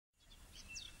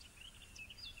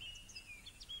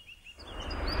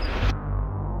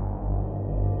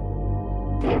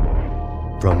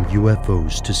From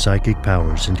UFOs to psychic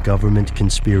powers and government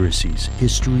conspiracies,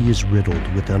 history is riddled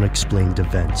with unexplained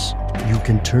events. You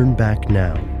can turn back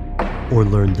now, or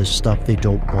learn the stuff they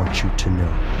don't want you to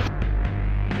know.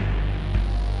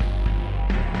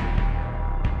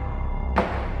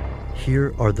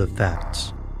 Here are the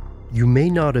facts. You may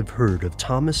not have heard of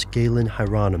Thomas Galen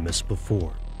Hieronymus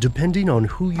before. Depending on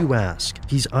who you ask,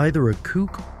 he's either a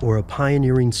kook or a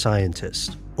pioneering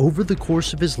scientist. Over the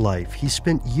course of his life, he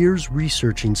spent years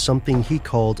researching something he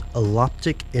called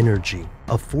Eloptic energy,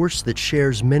 a force that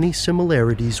shares many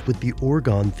similarities with the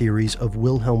orgone theories of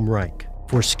Wilhelm Reich.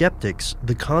 For skeptics,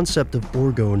 the concept of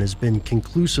orgone has been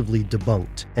conclusively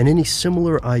debunked, and any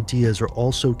similar ideas are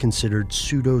also considered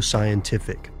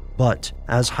pseudo-scientific. But,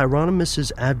 as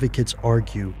Hieronymus's advocates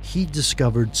argue, he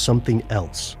discovered something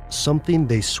else, something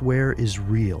they swear is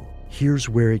real. Here's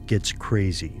where it gets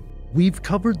crazy. We've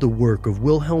covered the work of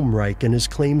Wilhelm Reich and his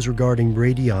claims regarding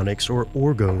radionics or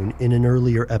orgone in an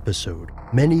earlier episode.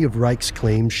 Many of Reich's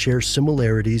claims share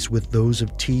similarities with those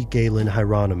of T. Galen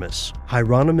Hieronymus.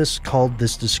 Hieronymus called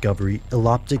this discovery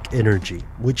eloptic energy,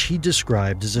 which he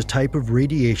described as a type of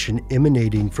radiation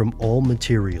emanating from all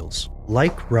materials.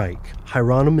 Like Reich,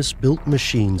 Hieronymus built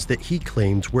machines that he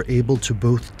claimed were able to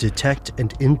both detect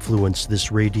and influence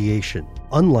this radiation.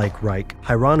 Unlike Reich,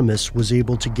 Hieronymus was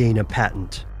able to gain a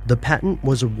patent. The patent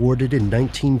was awarded in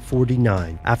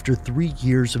 1949 after 3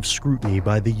 years of scrutiny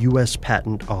by the U.S.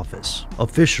 Patent Office.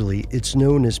 Officially, it's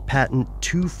known as Patent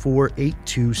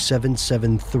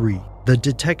 2482773, the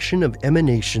detection of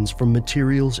emanations from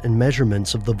materials and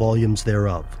measurements of the volumes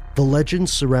thereof. The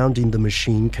legends surrounding the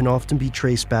machine can often be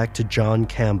traced back to John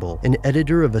Campbell, an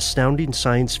editor of astounding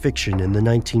science fiction in the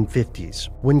 1950s.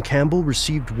 When Campbell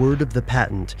received word of the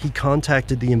patent, he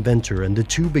contacted the inventor and the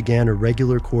two began a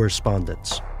regular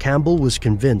correspondence. Campbell was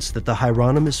convinced that the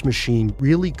Hieronymus machine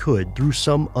really could, through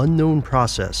some unknown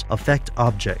process, affect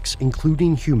objects,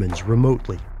 including humans,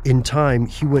 remotely. In time,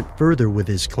 he went further with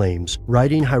his claims,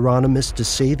 writing Hieronymus to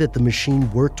say that the machine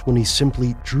worked when he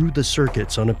simply drew the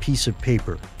circuits on a piece of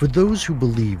paper. For those who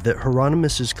believe that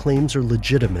Hieronymus's claims are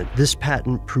legitimate, this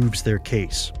patent proves their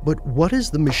case. But what is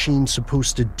the machine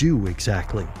supposed to do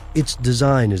exactly? Its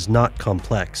design is not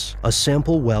complex. A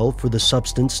sample well for the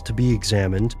substance to be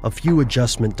examined, a few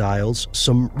adjustment dials,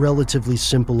 some relatively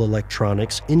simple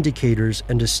electronics, indicators,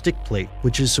 and a stick plate,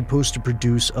 which is supposed to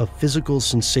produce a physical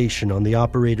sensation on the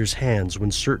operator's hands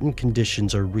when certain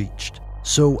conditions are reached.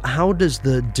 So how does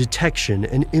the detection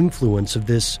and influence of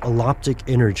this eloptic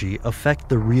energy affect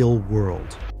the real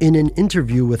world? In an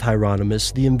interview with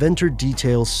Hieronymus, the inventor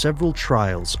details several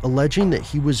trials alleging that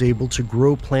he was able to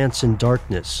grow plants in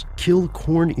darkness, kill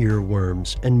corn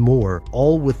earworms, and more,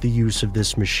 all with the use of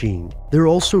this machine. There are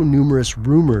also numerous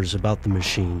rumors about the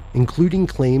machine, including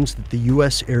claims that the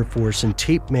U.S. Air Force and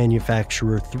tape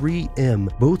manufacturer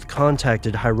 3M both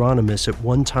contacted Hieronymus at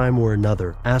one time or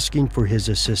another, asking for his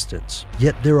assistance.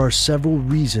 Yet there are several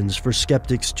reasons for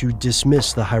skeptics to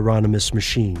dismiss the Hieronymus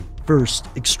machine. First,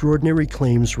 extraordinary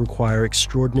claims require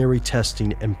extraordinary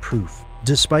testing and proof.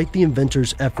 Despite the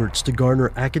inventor's efforts to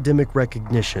garner academic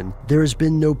recognition, there has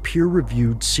been no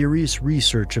peer-reviewed, serious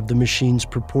research of the machine's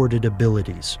purported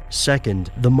abilities.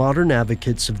 Second, the modern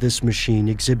advocates of this machine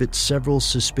exhibit several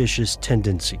suspicious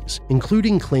tendencies,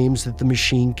 including claims that the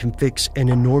machine can fix an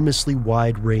enormously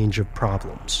wide range of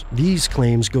problems. These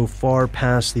claims go far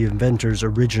past the inventor's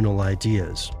original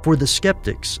ideas. For the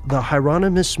skeptics, the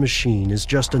Hieronymus machine is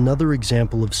just another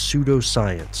example of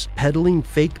pseudoscience, peddling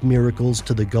fake miracles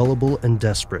to the gullible and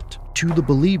desperate. To the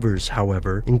believers,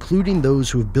 however, including those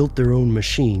who have built their own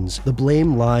machines, the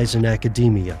blame lies in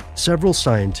academia. Several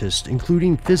scientists,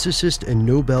 including physicist and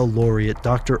Nobel laureate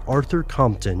Dr. Arthur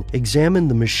Compton, examined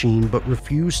the machine but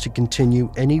refused to continue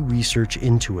any research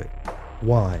into it.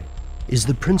 Why? Is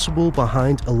the principle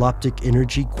behind eloptic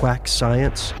energy quack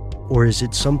science? Or is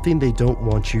it something they don't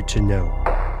want you to know?